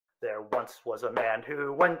There once was a man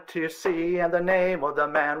who went to sea, and the name of the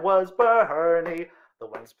man was Bernie. The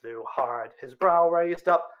winds blew hard, his brow raised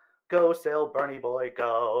up. Go sail, Bernie boy,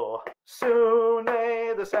 go. Soon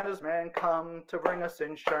may the Santa's man come to bring us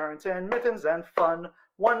insurance and mittens and fun.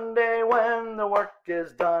 One day when the work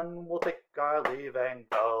is done, we'll take our leave and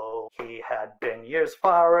go. He had been years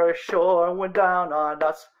far ashore when down on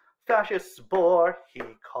us fascists bore. He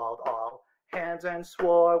called all hands and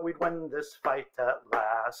swore we'd win this fight at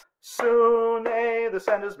last. Soon may the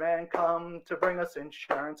Santa's man come to bring us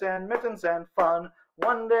insurance and mittens and fun.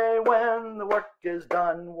 One day when the work is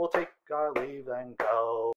done, we'll take our leave and go.